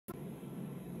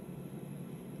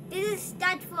This is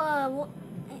start for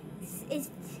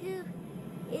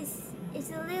it's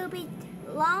a little bit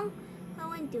long. I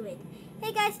won't do it.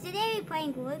 Hey guys, today we're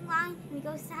playing Wood Line. We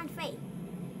go San Fe.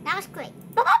 That was great.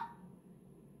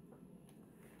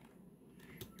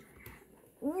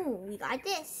 Ooh, we got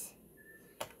this.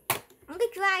 I'm gonna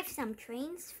drive some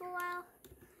trains for a while.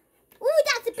 Ooh,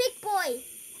 that's a big boy.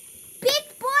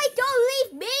 Big boy, don't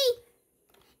leave me.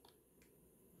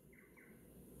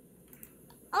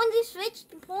 I want to switch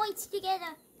the points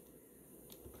together.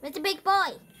 Where's the big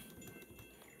boy?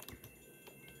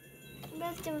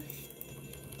 Where's the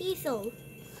diesel?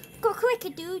 Go quicker,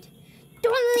 dude.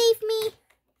 Don't leave me.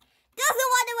 There's a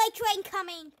one-way train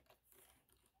coming.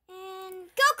 And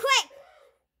go quick.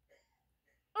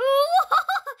 Ooh,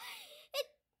 it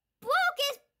broke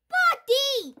his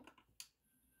body.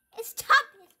 It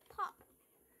stopped his pop.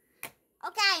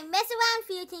 Okay, mess around,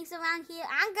 few things around here.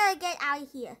 I'm gonna get out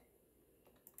of here.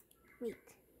 Wait.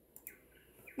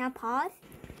 Now pause.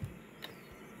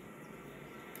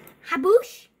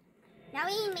 Haboosh. Now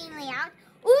we're mainly out.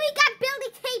 Oh, we got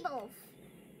building tables.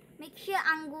 Make sure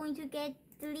I'm going to get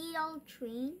the little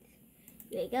trains.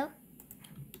 There you go.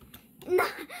 In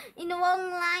the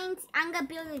wrong lines, I'm gonna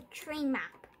build a train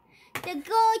map. The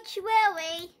Gorge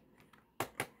Railway.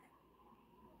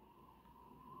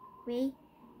 Wait,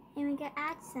 and we gotta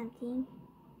add something.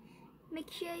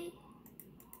 Make sure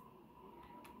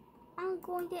I'm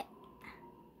going to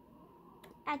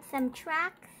add some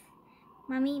tracks.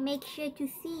 Mommy, make sure to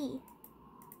see.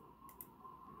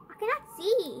 I cannot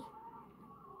see.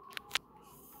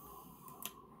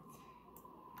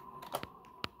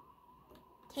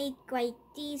 Take like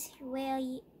these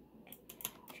rail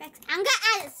tracks. I'm gonna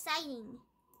add a siding.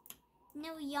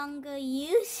 No younger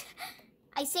use.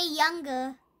 I say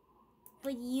younger,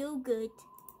 but you good.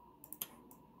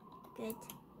 Good.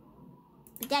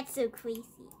 But that's so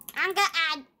crazy. I'm gonna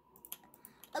add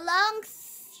a long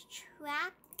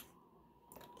track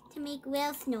to make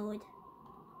rails node.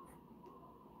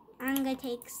 I'm gonna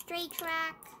take straight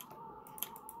track.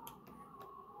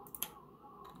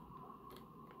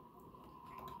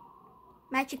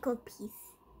 Magical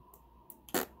piece.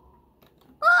 Oh,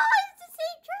 it's the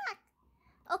same track.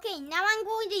 Okay, now I'm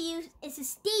going to use it's a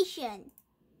station.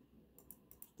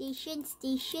 Station.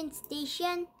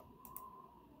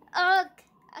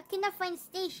 I cannot find a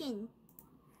station.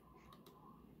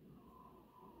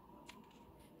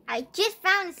 I just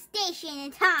found a station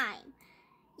in time.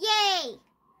 Yay!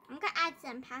 I'm gonna add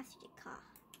some passenger car.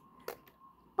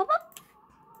 Boop, boop.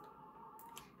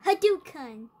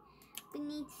 Hadouken. It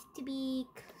needs to be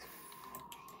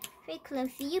very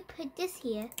close. So you put this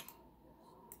here.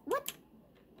 What?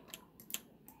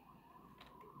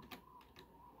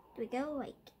 There we go,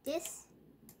 like this.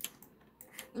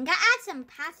 I'm gonna add some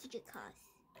passenger cars.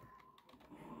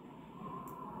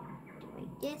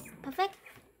 Like this. Perfect.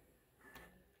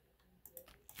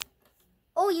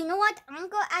 Oh, you know what? I'm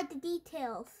gonna add the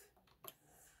details.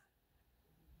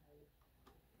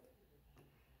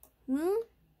 Don't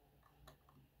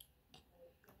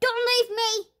leave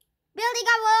me! Building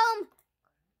a room!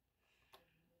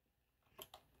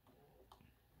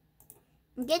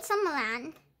 Get some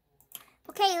land.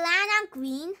 Okay, land on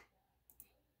green.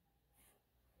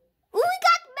 Ooh, we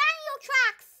got manual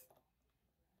tracks!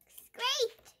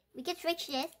 Great! We can switch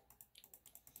this.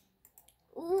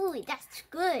 Ooh, that's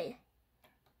good.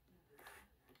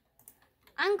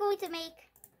 I'm going to make...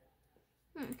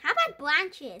 how about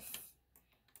branches?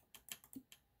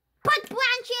 Put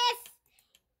branches!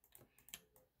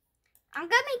 I'm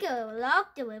gonna make a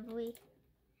log delivery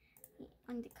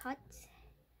on the cut.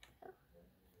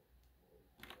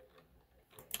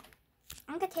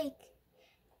 I'm gonna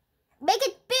make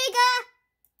it bigger.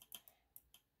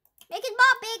 Make it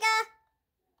more bigger.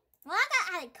 Well, I'm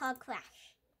gonna add a car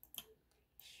crash.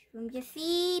 From your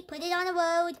feet, put it on the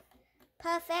road.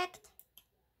 Perfect.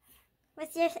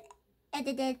 Let's just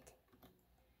edit it.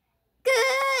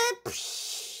 Good.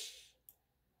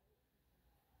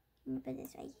 I'm gonna put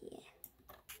this right here.